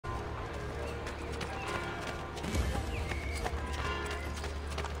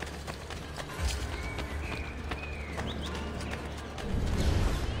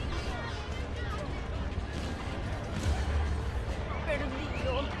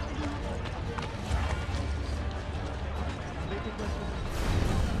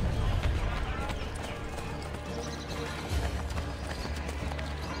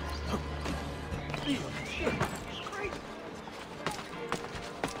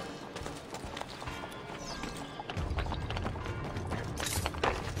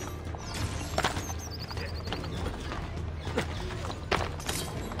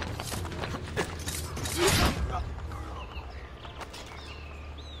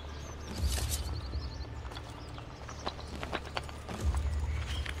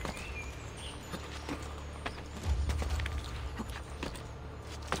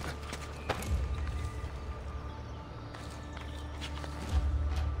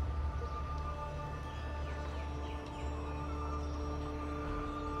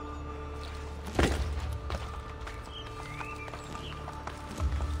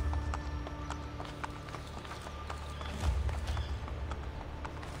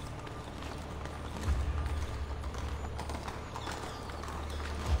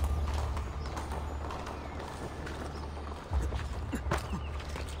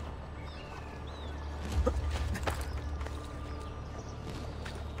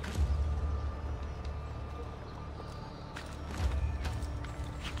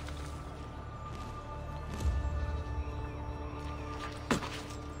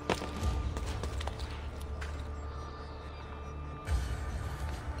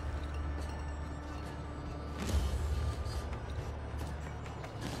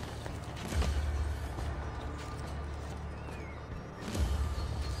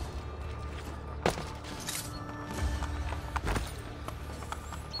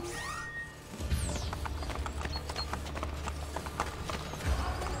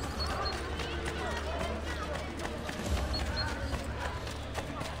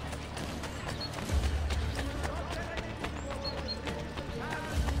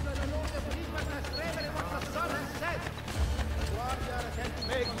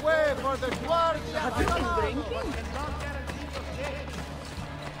Have you been drinking?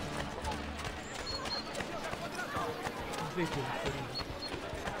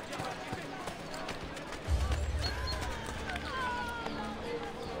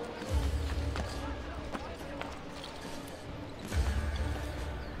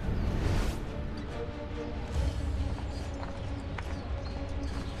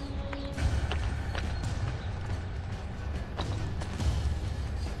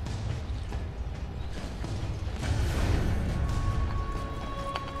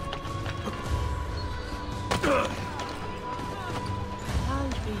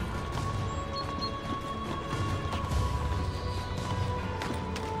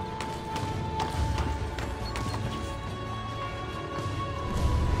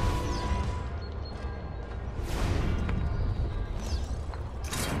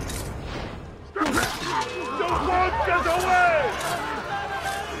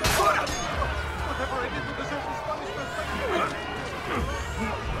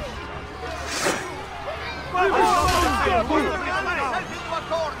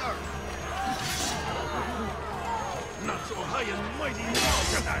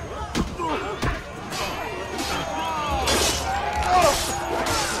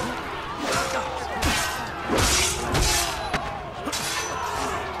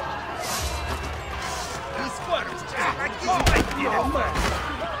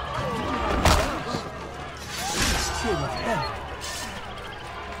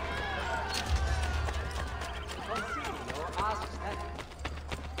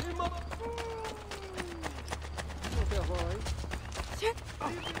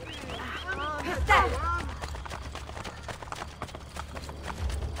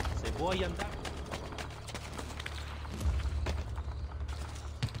 Se vuoi andare...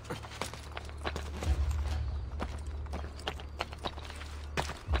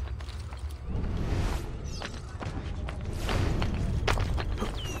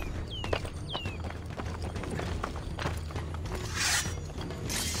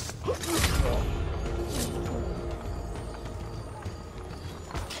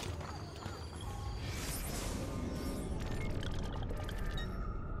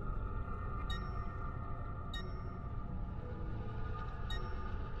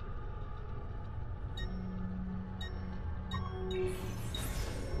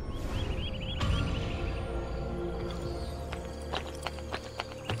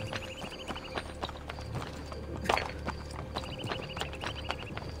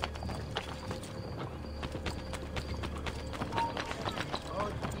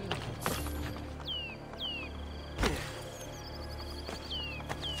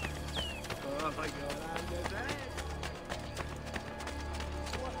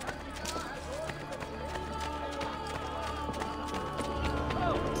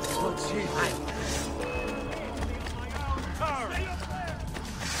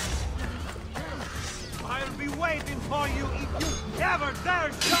 I'll be waiting for you if you ever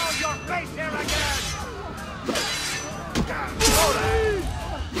dare show your face here again!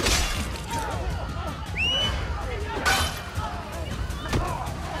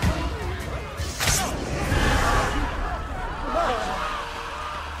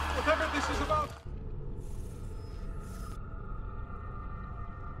 Whatever this is about...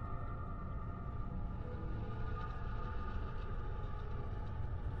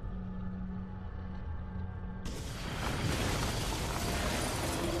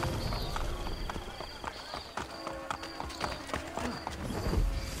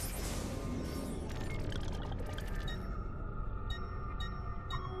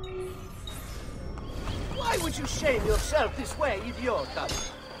 Why would you shame yourself this way, idiota?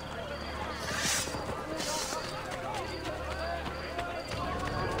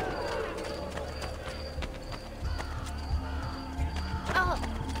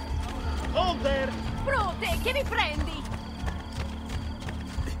 Hold there! Prote, che mi prendi?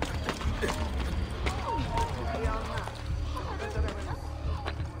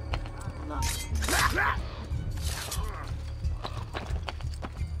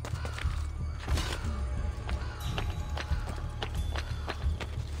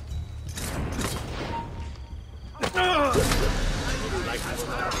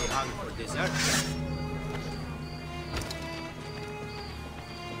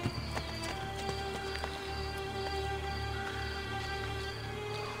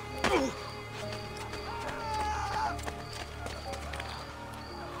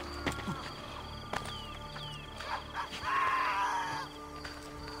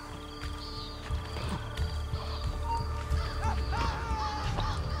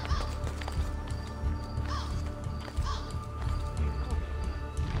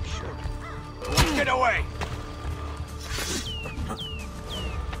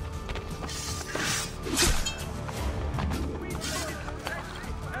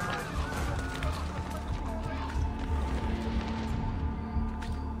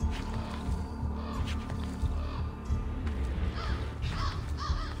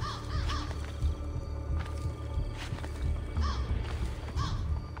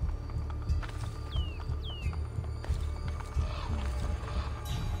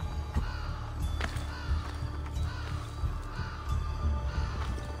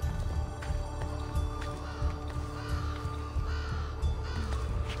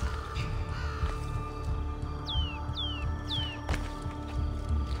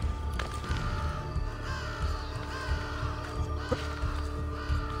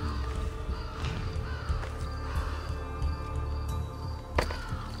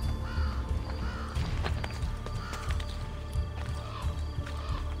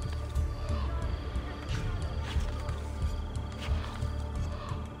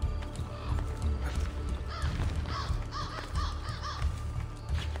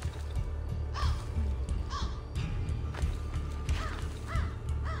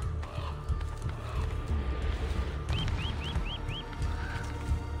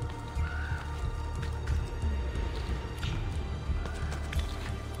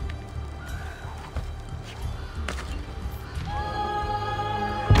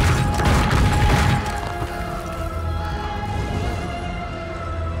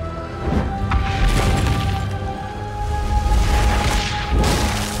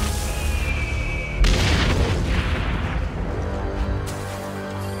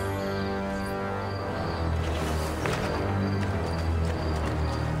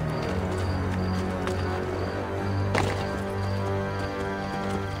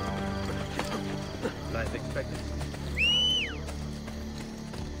 as expected.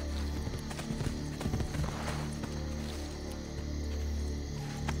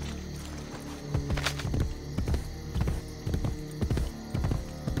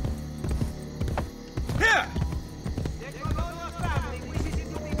 Here! The Colonna family wishes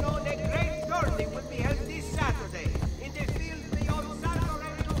it to be known a great tourney will be held this Saturday in the field beyond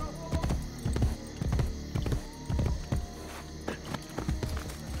Santorino.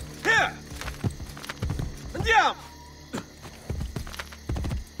 Here! Andiamo!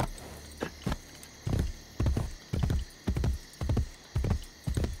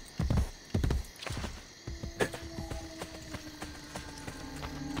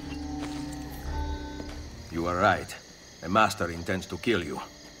 You are right. The Master intends to kill you.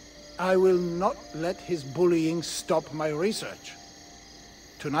 I will not let his bullying stop my research.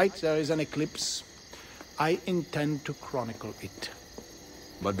 Tonight there is an eclipse. I intend to chronicle it.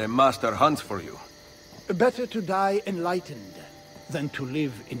 But the Master hunts for you. Better to die enlightened than to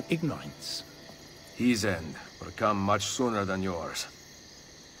live in ignorance. His end will come much sooner than yours.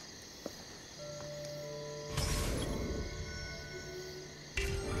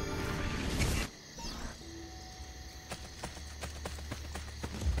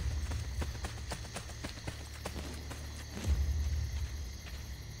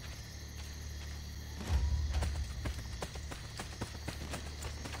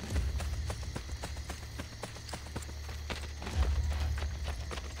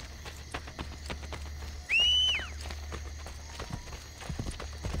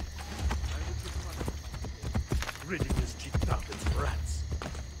 Ridiculous cheat-topping rats.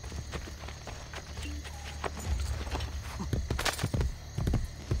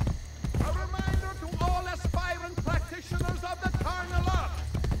 A reminder to all aspirant practitioners of the carnal art.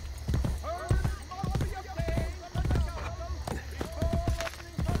 Permits must be obtained from the council before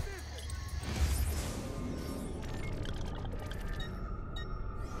opening for business.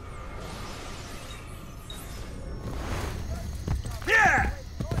 Yeah!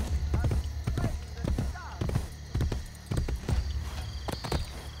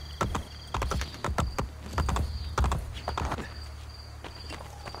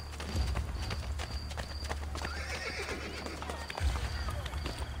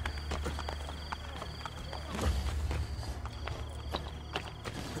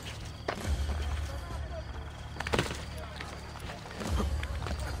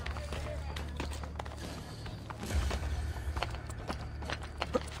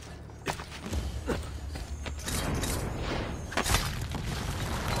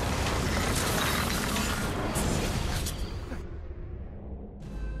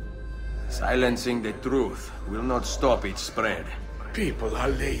 Silencing the truth will not stop its spread. People are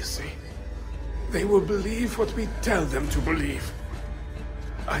lazy. They will believe what we tell them to believe.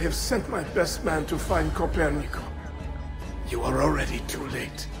 I have sent my best man to find Copernico. You are already too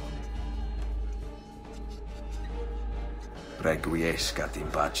late. Requiescat in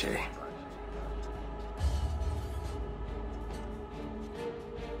pace.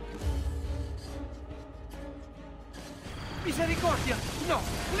 Misericordia! No!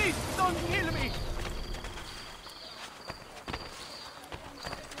 Please don't kill me!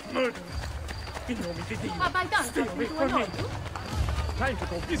 Murder! In nome di Dio! Ma vai tanto, Stay away tu from me! aiuto? Time to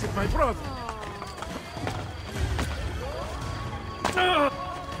go visit my brother!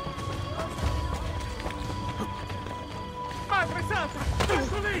 Madre Santa!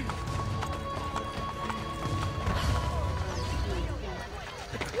 Verso lì!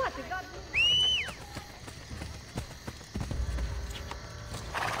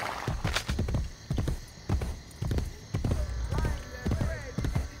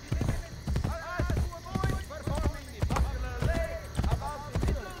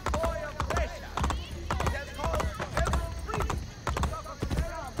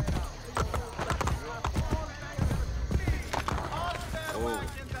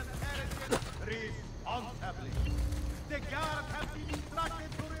 The guard has been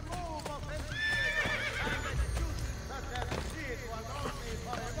instructed to remove offensive such as this was only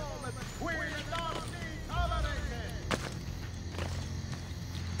for a moment. Will not be tolerated.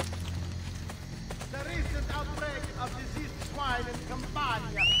 The recent outbreak of diseased swine in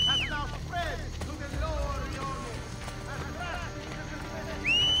Campania has now spread to the lower Rione.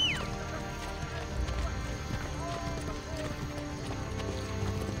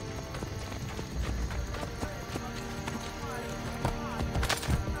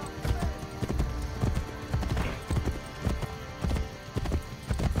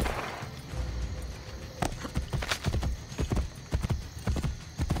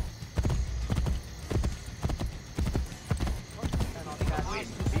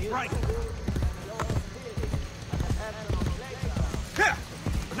 Right.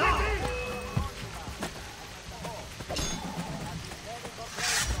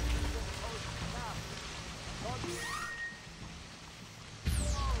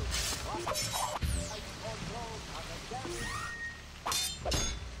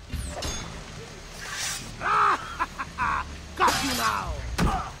 Got you now!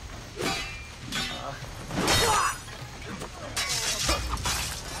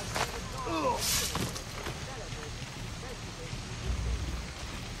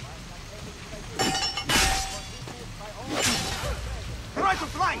 Right to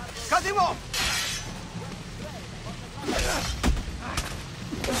flank! Cut him off!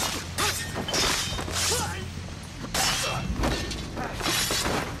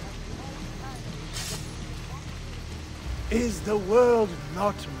 Is the world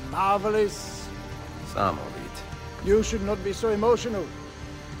not marvelous? Some of it. You should not be so emotional.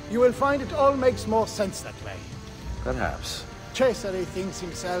 You will find it all makes more sense that way. Perhaps. Cesare thinks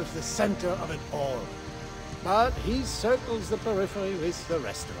himself the center of it all. But he circles the periphery with the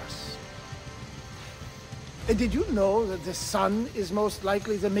rest of us. Did you know that the sun is most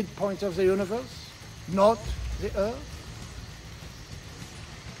likely the midpoint of the universe, not the Earth?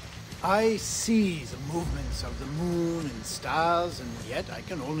 I see the movements of the moon and stars, and yet I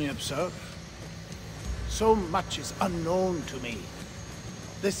can only observe. So much is unknown to me.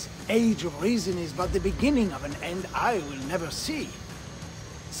 This age of reason is but the beginning of an end I will never see.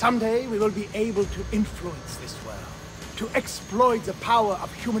 Someday we will be able to influence this world, to exploit the power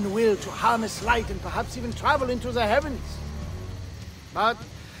of human will to harness light and perhaps even travel into the heavens. But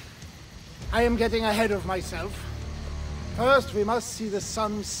I am getting ahead of myself. First, we must see the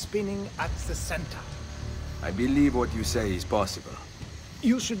sun spinning at the center. I believe what you say is possible.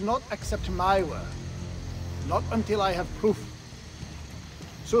 You should not accept my word. Not until I have proof.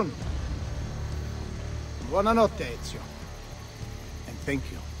 Soon. Buonanotte, Ezio. And thank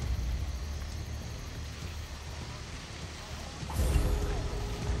you.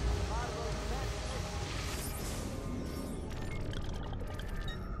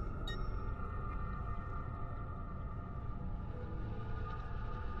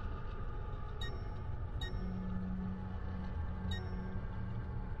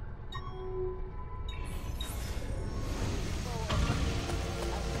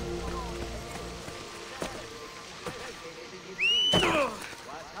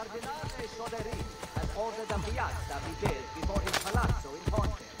 has ordered a piazza be built before his palazzo in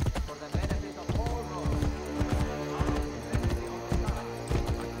Ponte for the benefit of all Rome.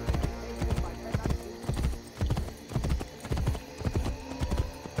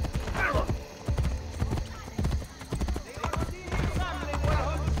 The assembly will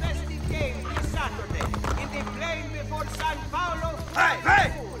hold festive games this Saturday in the plain before San Paolo. Hey!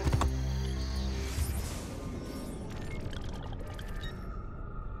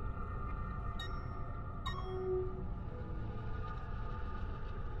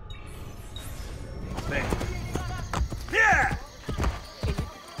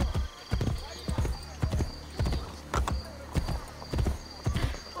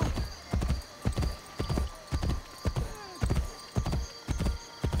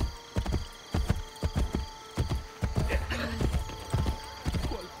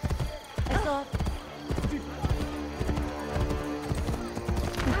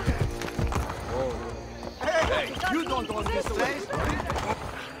 You don't own this place!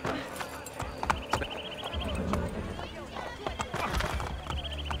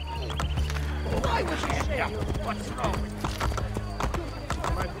 Why was he here? What's wrong with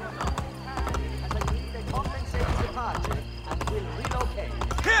Has agreed to compensate his departure and will relocate.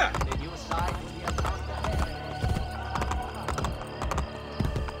 Here! The new site will be across the head.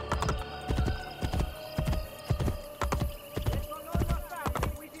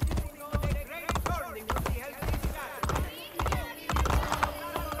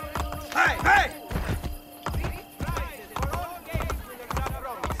 Hey! These prizes for all games winners are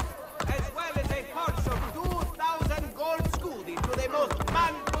promised, as well as a purse of 2,000 gold scudi to the most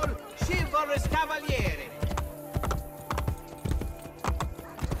manful, chivalrous cavaliere.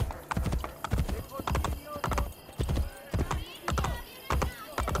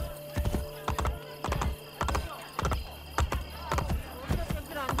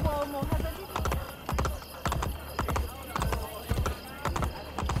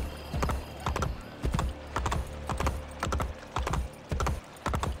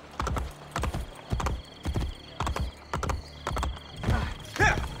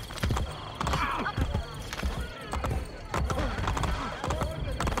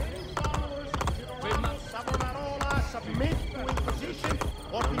 submit to imposition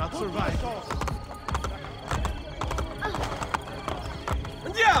or be put to the sword?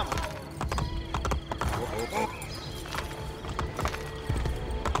 Andiamo!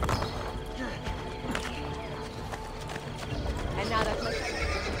 And now that's my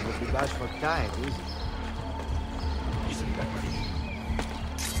You guys for time, is it? Isn't that right?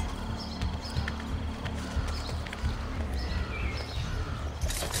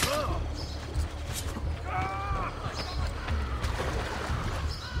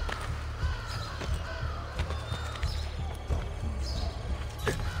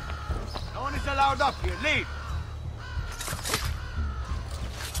 No one is allowed up here. Leave!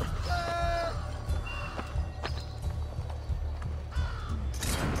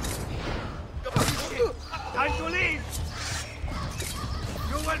 Time to leave!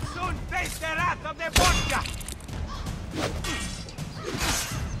 You will soon face the wrath of the vodka!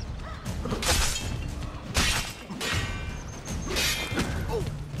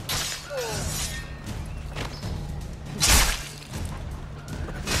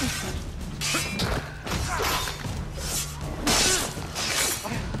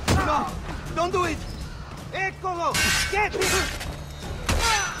 No! Don't do it! Eccolo! Get him!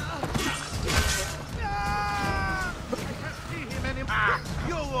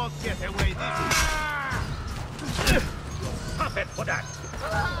 You won't get away this time. Stop it for that!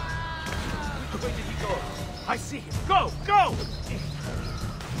 Which way did he go? I see him. Go! Go!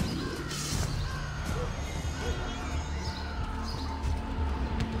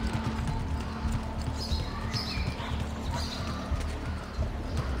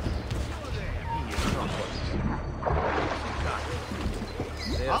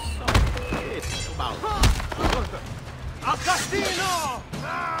 Assassino!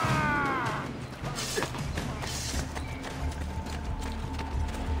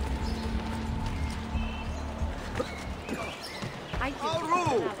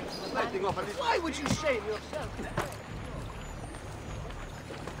 Why would you shame yourself?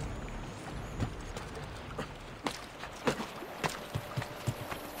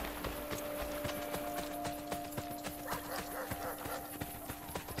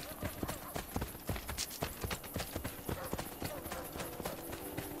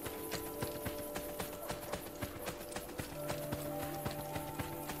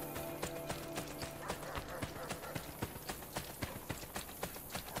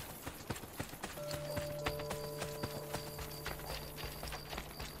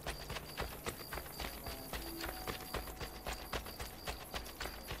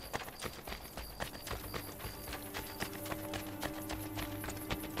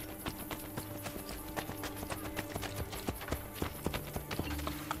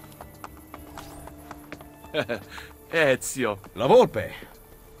 Ezio. La Volpe.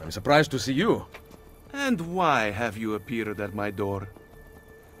 I'm surprised to see you. And why have you appeared at my door?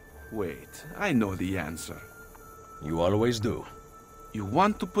 Wait, I know the answer. You always do. You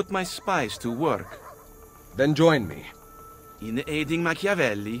want to put my spies to work? Then join me. In aiding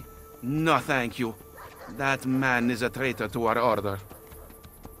Machiavelli? No, thank you. That man is a traitor to our order.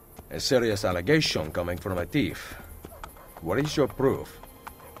 A serious allegation coming from a thief. What is your proof?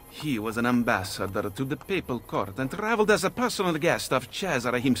 He was an ambassador to the papal court and traveled as a personal guest of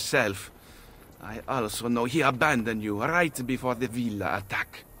Cesare himself. I also know he abandoned you right before the villa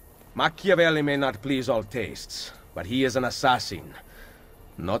attack. Machiavelli may not please all tastes, but he is an assassin,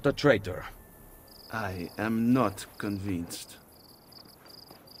 not a traitor. I am not convinced.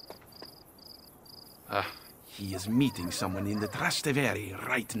 He is meeting someone in the Trastevere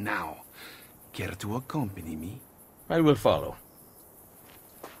right now. Care to accompany me? I will follow.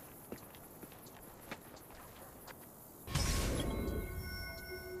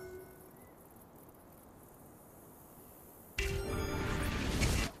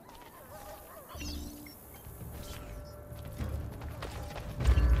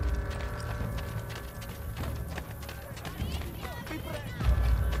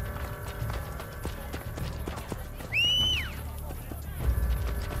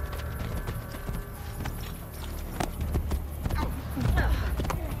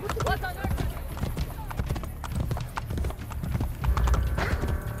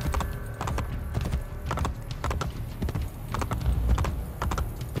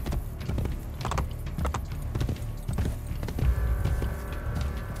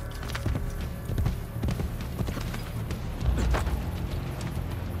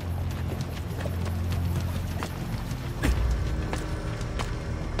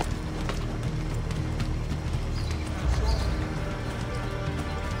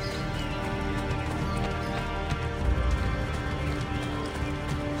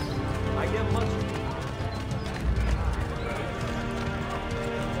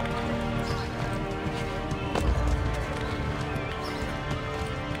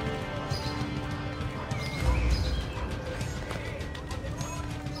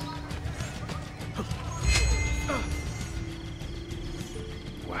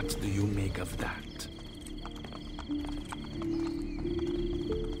 What do you make of that?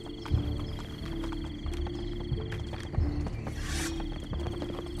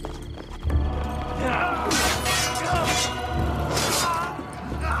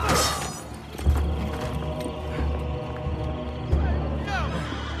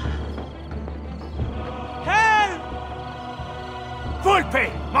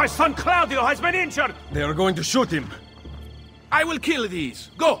 My son Claudio has been injured! They are going to shoot him. I will kill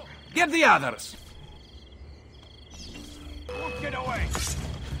these. Go! Get the others! Get away!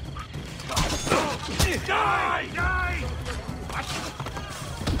 Die! Die!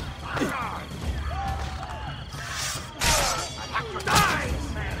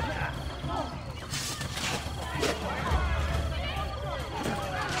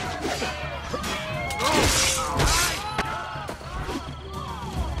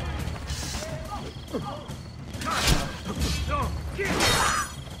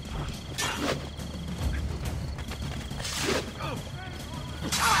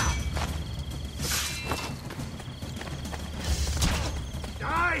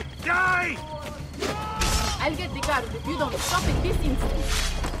 I'll get the guard if you don't stop it this instant.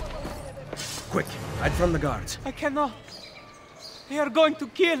 Quick, hide from the guards. I cannot. They are going to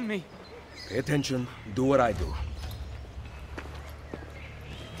kill me. Pay attention, do what I do.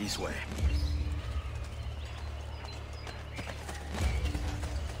 This way.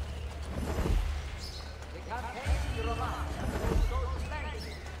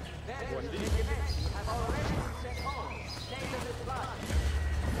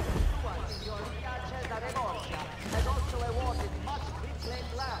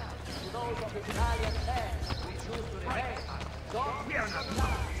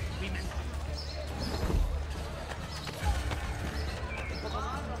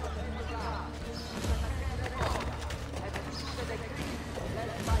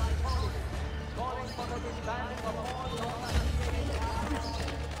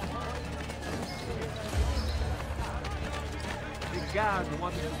 The guard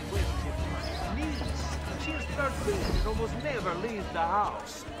wanted to question my niece. She is 13 and almost never leaves the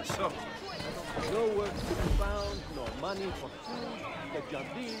house. So, no work to be found, no money for food. The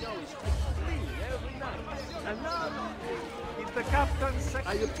giardino is clean every night. And now, it's the captain's second.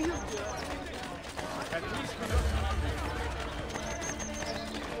 I appeal to her. At least we don't...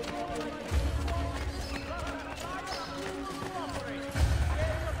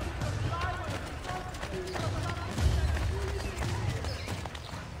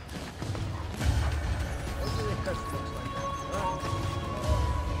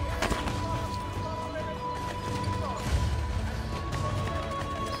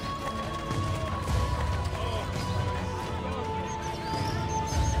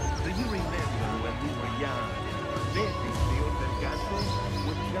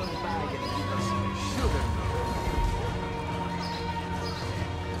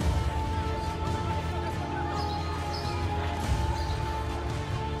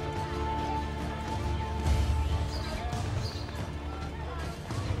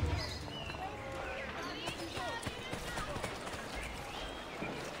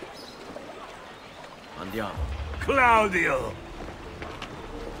 Andiamo. Claudio!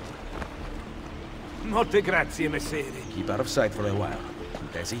 Molte grazie, messere. Keep out of sight for a while.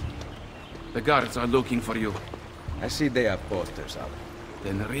 Desi? The guards are looking for you. I see they have posters out.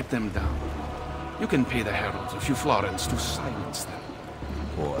 Then rip them down. You can pay the heralds a few florins to silence them.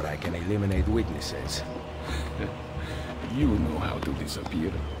 Or I can eliminate witnesses. You know how to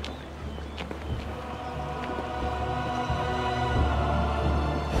disappear.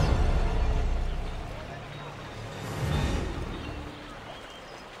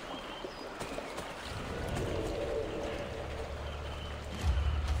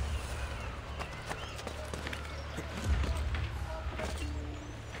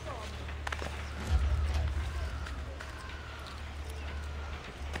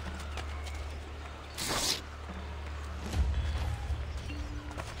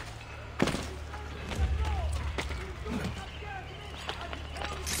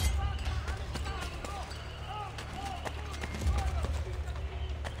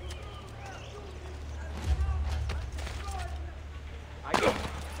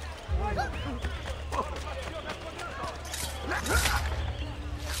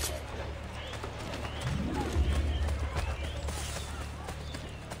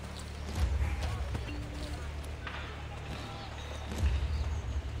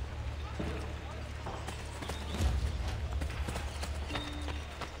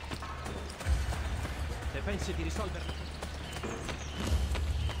 Pensi di risolverlo?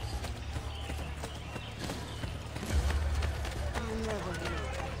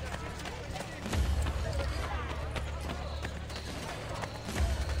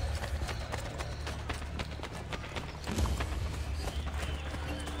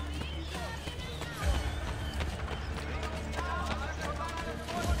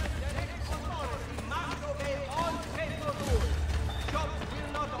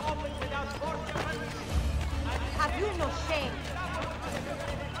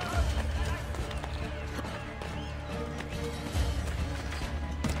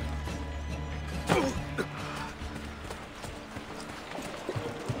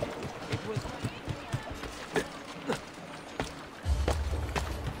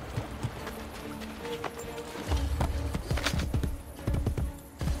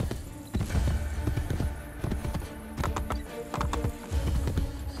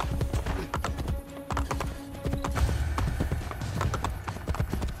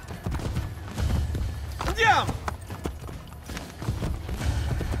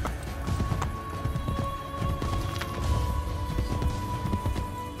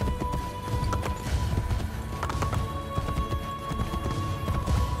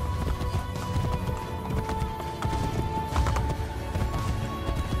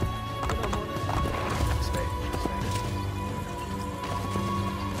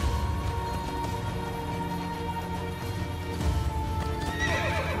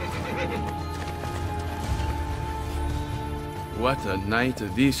 What a night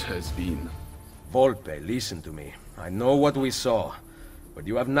this has been. Volpe, listen to me. I know what we saw, but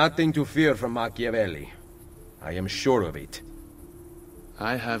you have nothing to fear from Machiavelli. I am sure of it.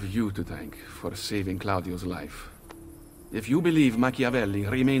 I have you to thank for saving Claudio's life. If you believe Machiavelli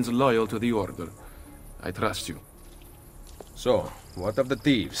remains loyal to the Order, I trust you. So, what of the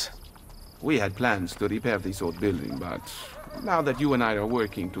thieves? We had plans to repair this old building, but now that you and I are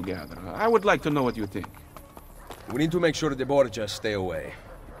working together, I would like to know what you think. We need to make sure the Borgias stay away.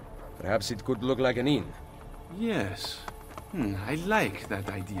 Perhaps it could look like an inn. Yes. I like that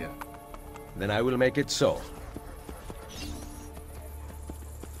idea. Then I will make it so.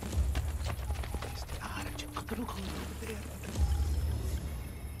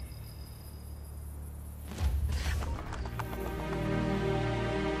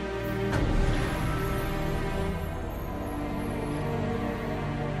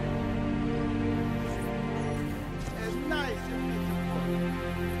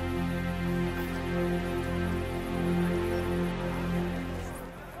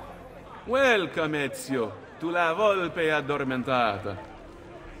 Welcome, Ezio, to La Volpe Addormentata.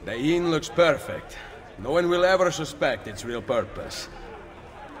 The inn looks perfect. No one will ever suspect its real purpose.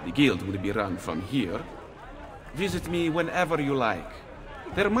 The guild will be run from here. Visit me whenever you like.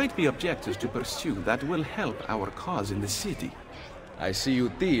 There might be objectives to pursue that will help our cause in the city. I see you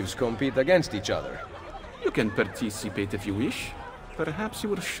thieves compete against each other. You can participate if you wish. Perhaps you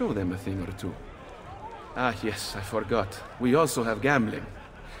will show them a thing or two. Ah, yes, I forgot. We also have gambling.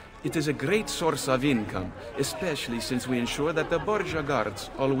 It is a great source of income, especially since we ensure that the Borgia guards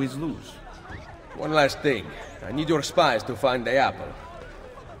always lose. One last thing. I need your spies to find the apple.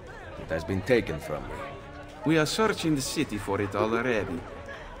 It has been taken from me. We are searching the city for it already.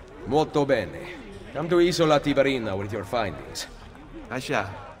 Molto bene. Come to Isola Tiberina with your findings. I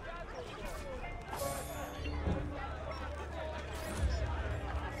shall.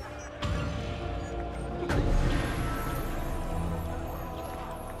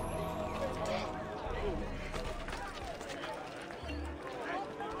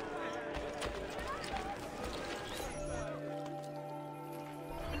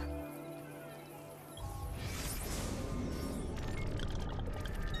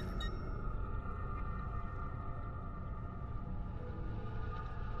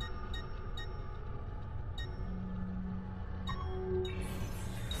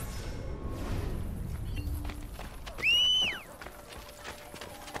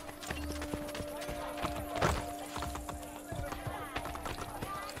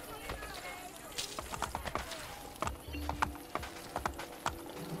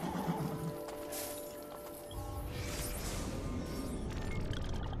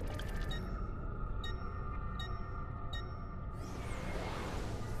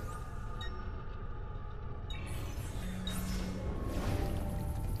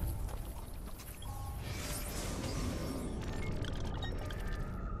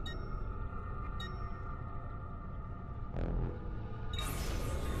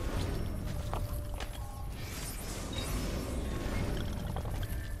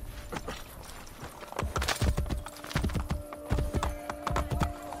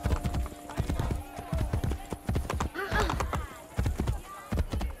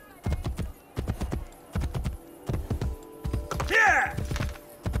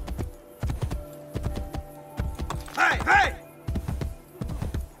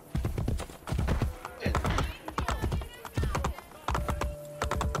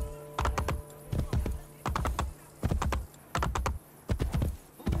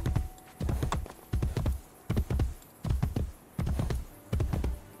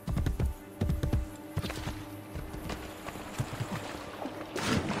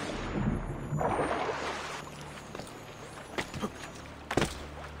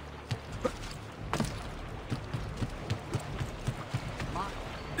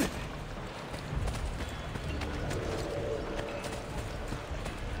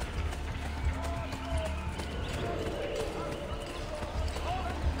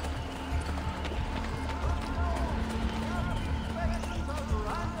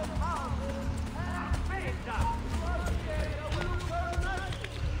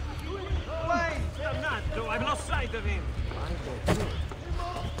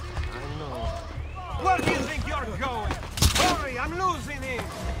 I'm losing him!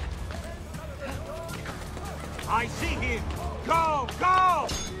 I see him! Go! Go!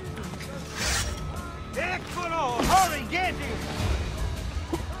 Eccolo! Hurry, get him!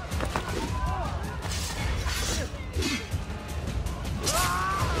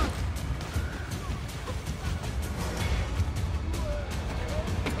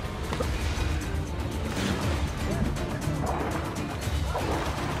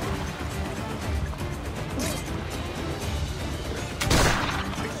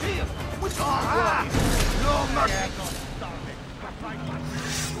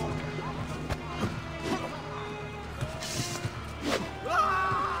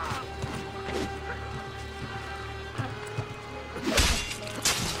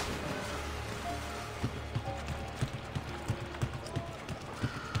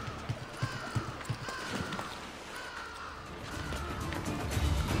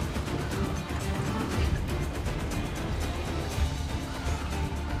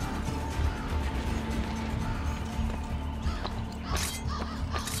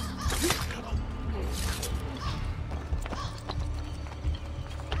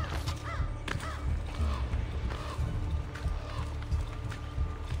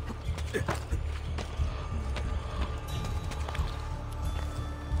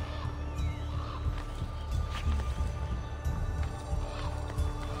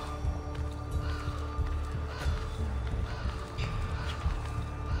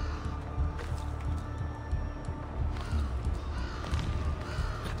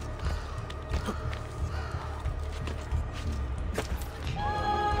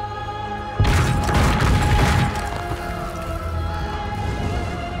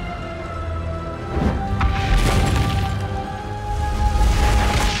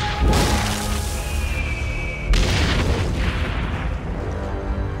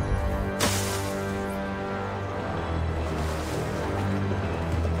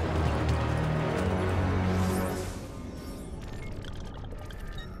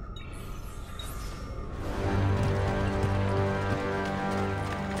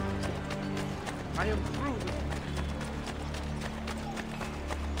 I am through with you.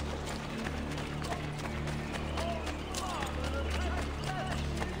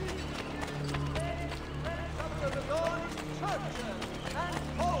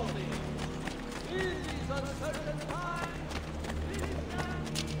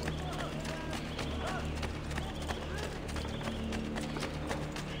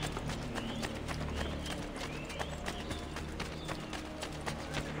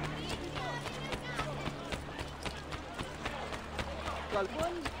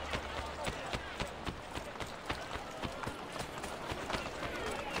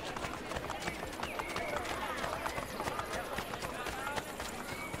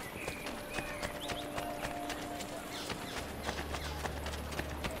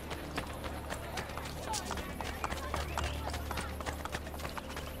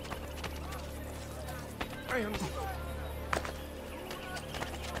 I am...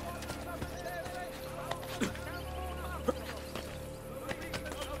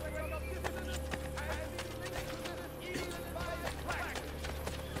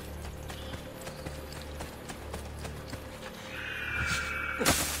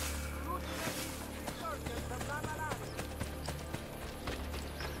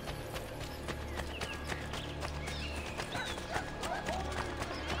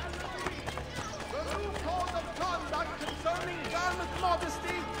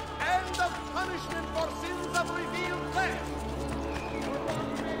 modesty and of punishment for sins of revealed theft.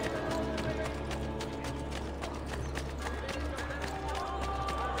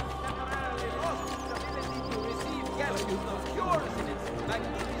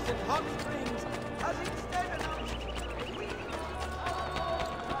 Magnificent hot springs has instead announced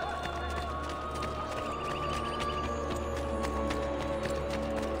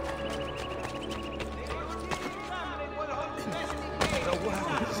the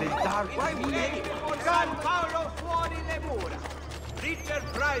world is a dark place. San Paolo fuori le mura. Richer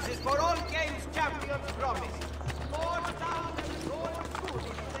prizes for all games champions promised. More sound and more food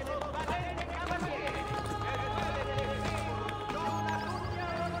than a balene cavaliere.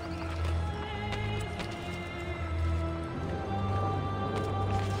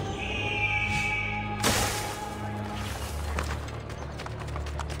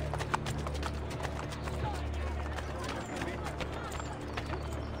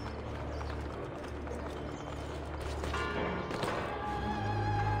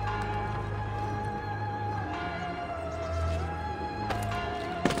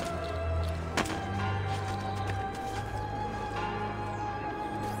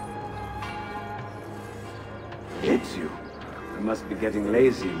 It's you. must be getting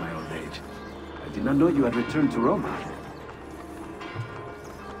lazy in my old age. I did not know you had returned to Roma.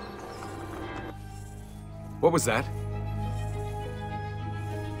 What was that?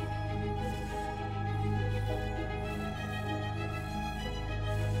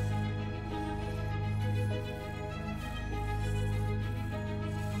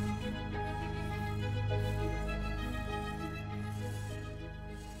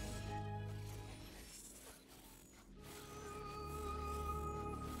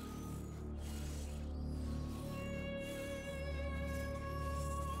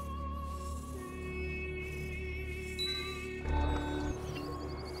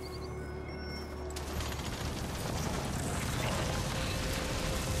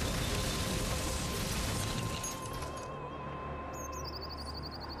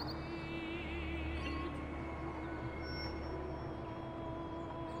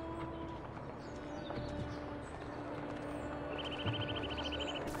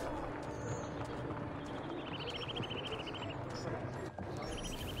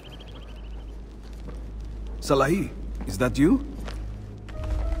 Salai, is that you?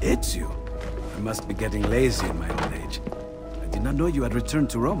 It's you. I must be getting lazy in my old age. I did not know you had returned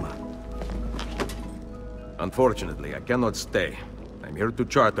to Roma. Unfortunately, I cannot stay. I'm here to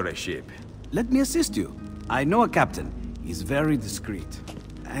charter a ship. Let me assist you. I know a captain. He's very discreet.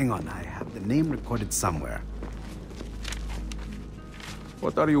 Hang on, I have the name recorded somewhere.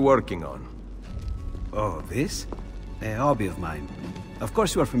 What are you working on? Oh, this? A hobby of mine. Of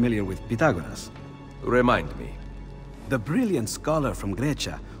course you are familiar with Pythagoras. Remind me. The brilliant scholar from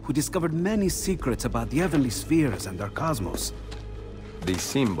Grecia, who discovered many secrets about the heavenly spheres and our cosmos. These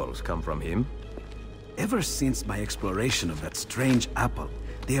symbols come from him? Ever since my exploration of that strange apple,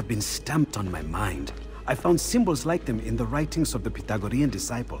 they have been stamped on my mind. I found symbols like them in the writings of the Pythagorean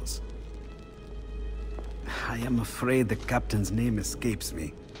disciples. I am afraid the captain's name escapes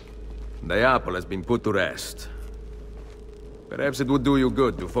me. The apple has been put to rest. Perhaps it would do you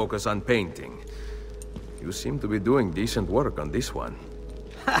good to focus on painting. You seem to be doing decent work on this one.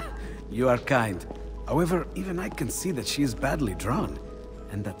 You are kind. However, even I can see that she is badly drawn.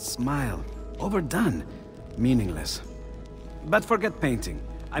 And that smile, overdone, meaningless. But forget painting.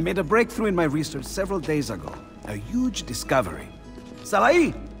 I made a breakthrough in my research several days ago. A huge discovery.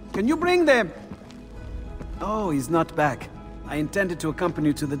 Salai, can you bring them? Oh, he's not back. I intended to accompany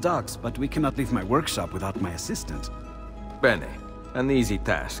you to the docks, but we cannot leave my workshop without my assistant. Bene, an easy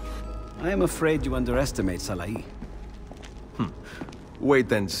task. I am afraid you underestimate Salai.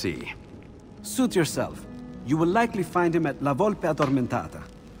 Wait and see. Suit yourself. You will likely find him at La Volpe Addormentata.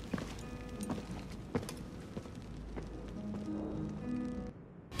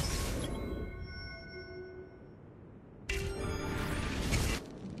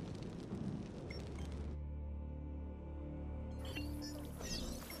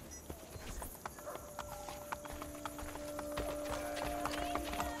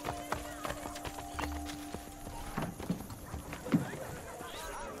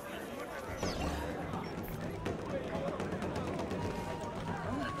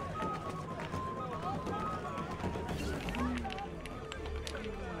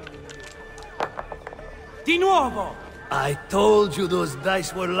 Di nuovo! I told you those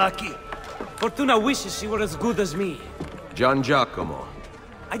dice were lucky. Fortuna wishes you were as good as me. Gian Giacomo.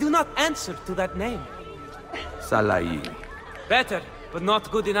 I do not answer to that name. Salai. Better, but not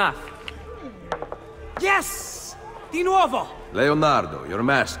good enough. Yes! Di nuovo! Leonardo, your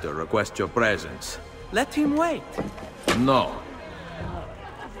master, requests your presence. Let him wait. No.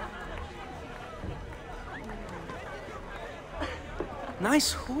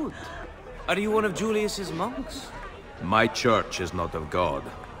 Nice hood. Are you one of Julius's monks? My church is not of God.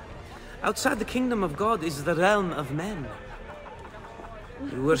 Outside the kingdom of God is the realm of men.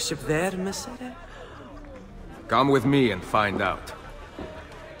 You worship there, Messere? Come with me and find out.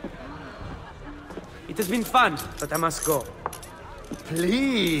 It has been fun, but I must go.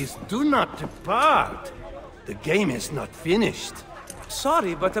 Please, do not depart. The game is not finished.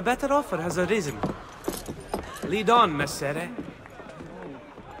 Sorry, but a better offer has arisen. Lead on, Messere.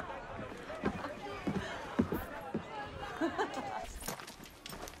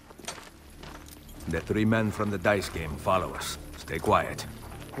 The three men from the dice game follow us. Stay quiet.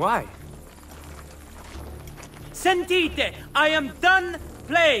 Why? Sentite! I am done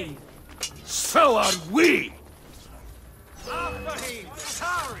playing! So are we! After him!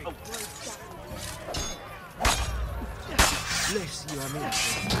 Hurry! Bless you, amigo.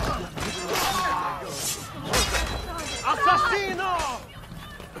 Assassino!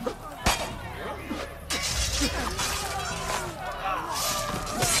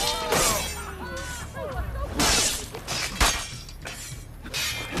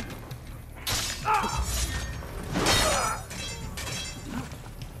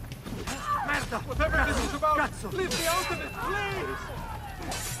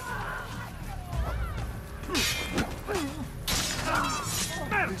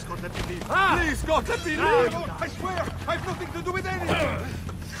 Please, God, let me leave! I swear, I've nothing to do with any of it!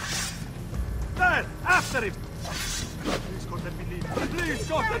 There! After him! Please, God, let me leave! Please,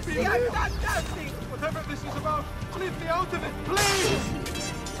 God, let me leave! Whatever this is about, leave me out of it, please!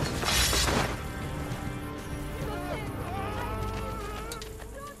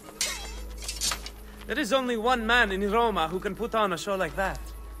 There is only one man in Roma who can put on a show like that.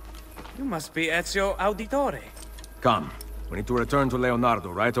 You must be Ezio Auditore. Come. We need to return to Leonardo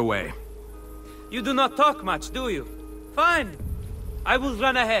right away. You do not talk much, do you? Fine. I will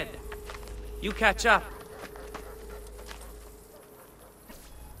run ahead. You catch up.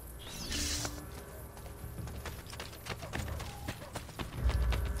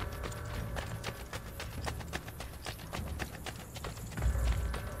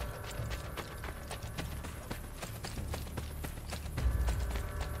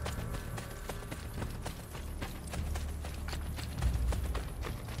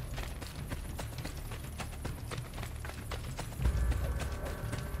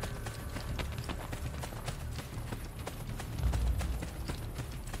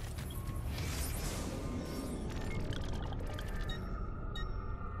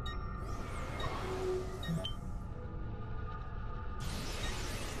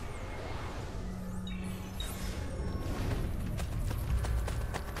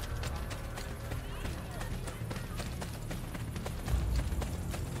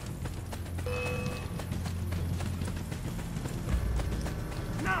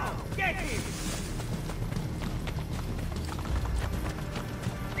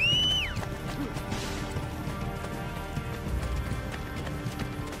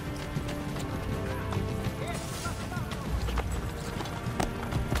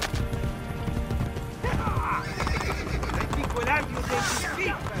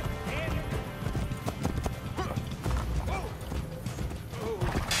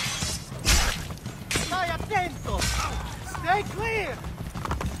 Stai attento! Stay clear!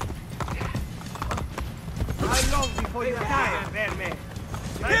 How long before you die, verme?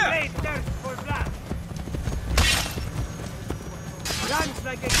 My blade thirsts for blood. Runs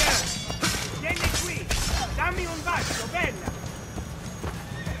like a girl. Vieni qui! Dammi un bacio, bella!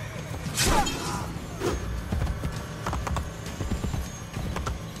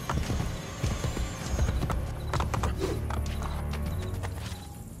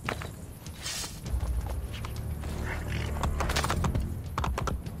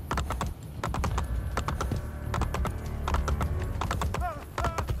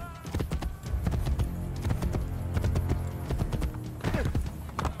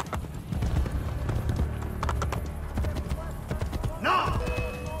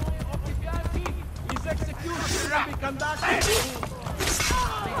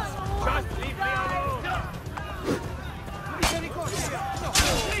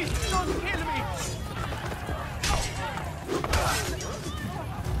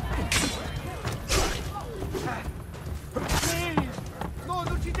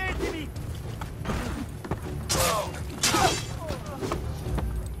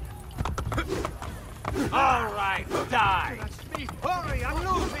 All right, die! Hurry, I'm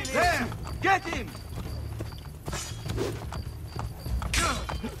losing it! There! Get him!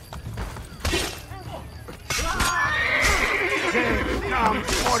 Death comes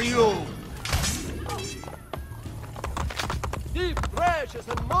for you! Deep, precious,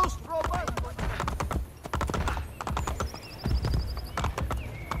 and most robust.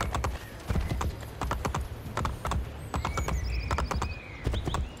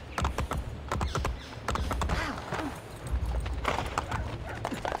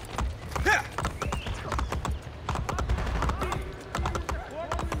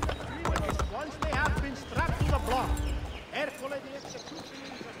 Once they have been strapped to the block, Ercole the executioner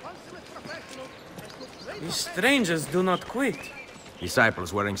is a consummate professional and took great These strangers do not quit.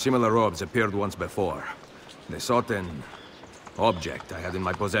 Disciples wearing similar robes appeared once before. They sought an object I had in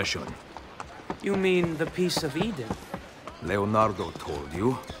my possession. You mean the piece of Eden? Leonardo told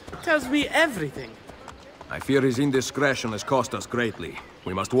you? Tells me everything. I fear his indiscretion has cost us greatly.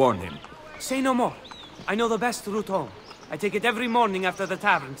 We must warn him. Say no more. I know the best route home. I take it every morning after the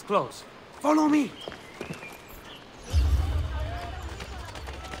taverns close. Follow me.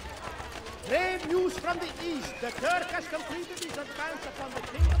 Grave news from the east. The Turk has completed his advance upon the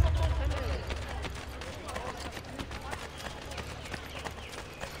kingdom of Montenegro.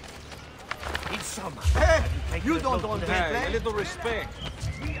 It's summer. Hey, you don't own Hey, a little respect.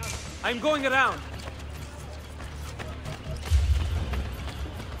 I'm going around.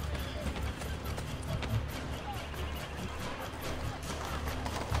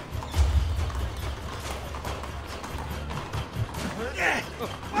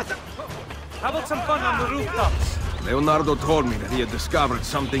 rooftops. Leonardo told me that he had discovered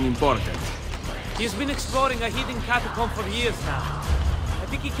something important. He has been exploring a hidden catacomb for years now. I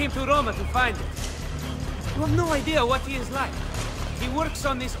think he came to Roma to find it. You have no idea what he is like. He works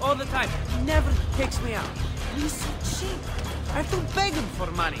on this all the time. He never takes me out. He's so cheap. I have to beg him for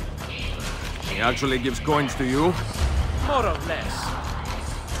money. He actually gives coins to you? More or less.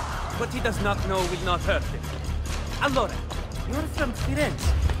 What he does not know will not hurt him. Allora, you're from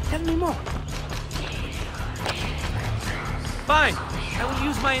Firenze. Tell me more. Fine. I will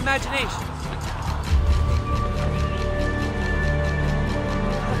use my imagination.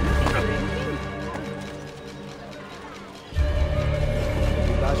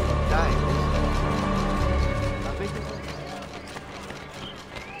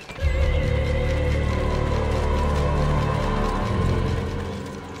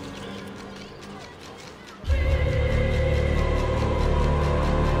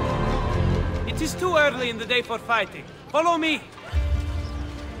 It is too early in the day for fighting. Follow me.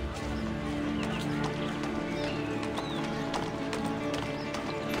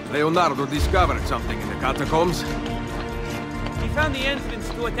 Leonardo discovered something in the catacombs. He found the entrance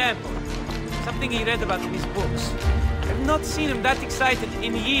to a temple. Something he read about in his books. I've not seen him that excited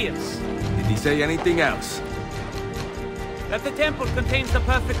in years. Did he say anything else? That the temple contains the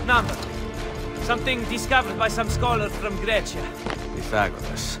perfect number. Something discovered by some scholar from Grecia.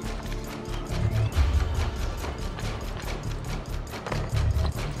 Pythagoras.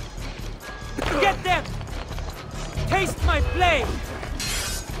 Get them! Taste my blade!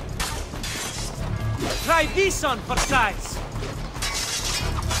 Try this on for size!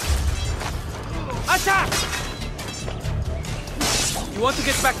 Attack! You want to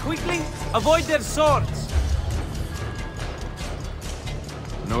get back quickly? Avoid their swords!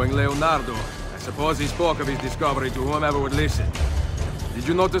 Knowing Leonardo, I suppose he spoke of his discovery to whomever would listen. Did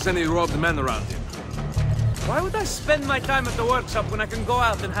you notice any robed men around him? Why would I spend my time at the workshop when I can go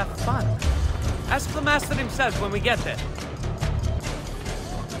out and have fun? Ask the master himself when we get there.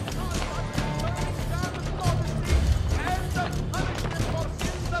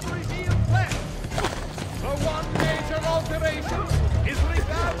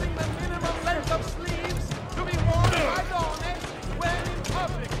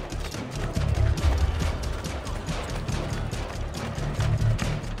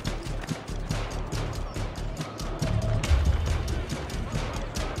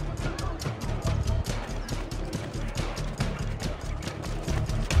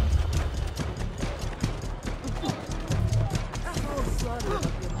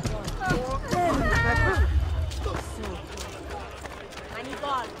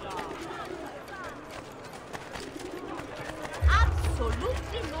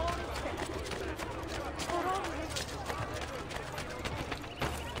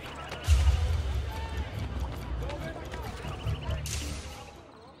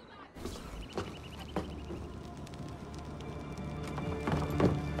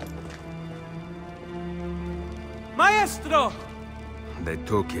 Maestro! They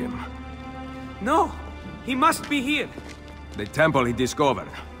took him. No! He must be here! The temple he discovered.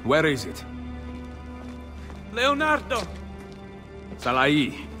 Where is it? Leonardo!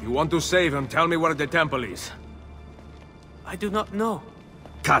 Salai, if you want to save him, tell me where the temple is. I do not know.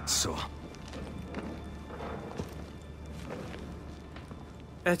 Cazzo!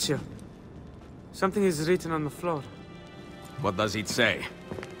 Ezio. Something is written on the floor. What does it say?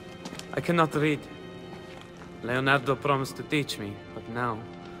 I cannot read. Leonardo promised to teach me, but now...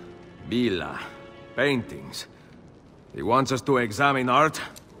 Villa. Paintings. He wants us to examine art?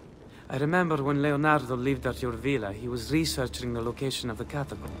 I remember when Leonardo lived at your villa, he was researching the location of the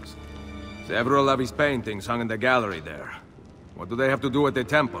catacombs. Several of his paintings hung in the gallery there. What do they have to do with the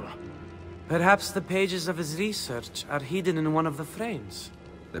temple? Perhaps the pages of his research are hidden in one of the frames.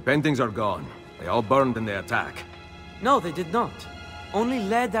 The paintings are gone. They all burned in the attack. No, they did not. Only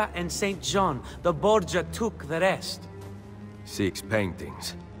Leda and St. John, the Borgia, took the rest. 6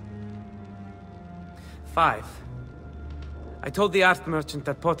 paintings. 5. I told the art merchant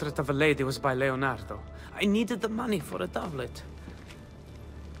that portrait of a lady was by Leonardo. I needed the money for a doublet.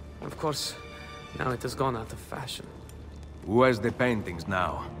 Of course, now it has gone out of fashion. Who has the paintings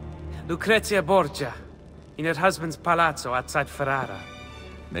now? Lucrezia Borgia, in her husband's palazzo outside Ferrara.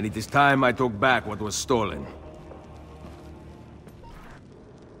 Then it is time I took back what was stolen.